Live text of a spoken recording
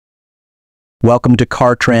Welcome to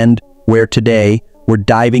Car Trend, where today we're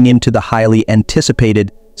diving into the highly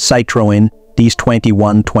anticipated Citroën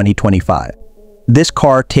DS21 2025. This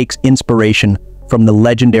car takes inspiration from the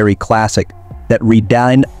legendary classic that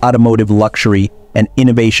redefined automotive luxury and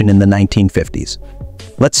innovation in the 1950s.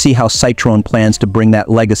 Let's see how Citroën plans to bring that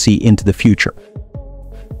legacy into the future.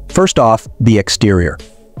 First off, the exterior.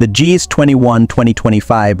 The DS21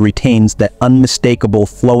 2025 retains that unmistakable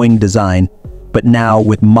flowing design, but now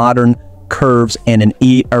with modern curves and an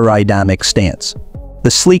aerodynamic stance. The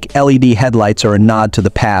sleek LED headlights are a nod to the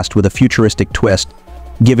past with a futuristic twist,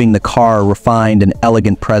 giving the car a refined and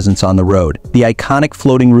elegant presence on the road. The iconic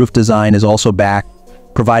floating roof design is also back,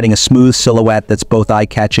 providing a smooth silhouette that's both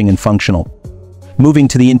eye-catching and functional. Moving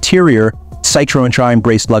to the interior, Citroën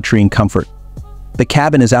embraced luxury and comfort. The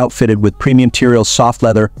cabin is outfitted with premium materials, soft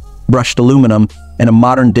leather, brushed aluminum, and a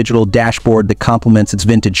modern digital dashboard that complements its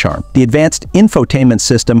vintage charm. The advanced infotainment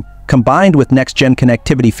system, combined with next-gen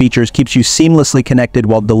connectivity features, keeps you seamlessly connected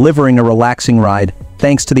while delivering a relaxing ride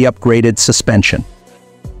thanks to the upgraded suspension.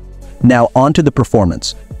 Now onto the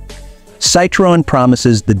performance. Citroën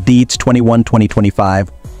promises the DS21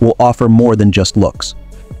 2025 will offer more than just looks.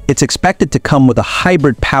 It's expected to come with a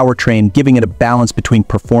hybrid powertrain, giving it a balance between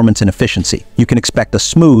performance and efficiency. You can expect a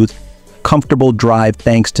smooth, comfortable drive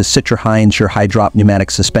thanks to Citroën's high-drop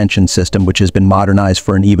pneumatic suspension system, which has been modernized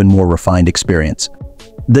for an even more refined experience.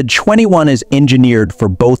 The 21 is engineered for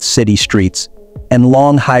both city streets and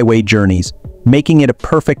long highway journeys, making it a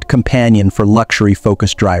perfect companion for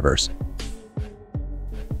luxury-focused drivers.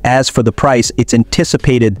 As for the price, it's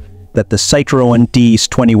anticipated that the Citroën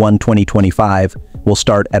DS21 2025 will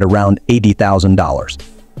start at around $80,000.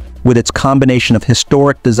 With its combination of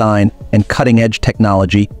historic design and cutting-edge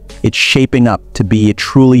technology, it's shaping up to be a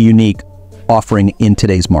truly unique offering in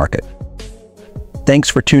today's market. Thanks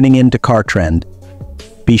for tuning in to Car Trend.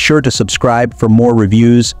 Be sure to subscribe for more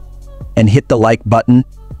reviews and hit the like button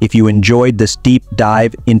if you enjoyed this deep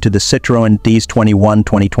dive into the Citroën DS21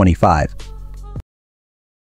 2025.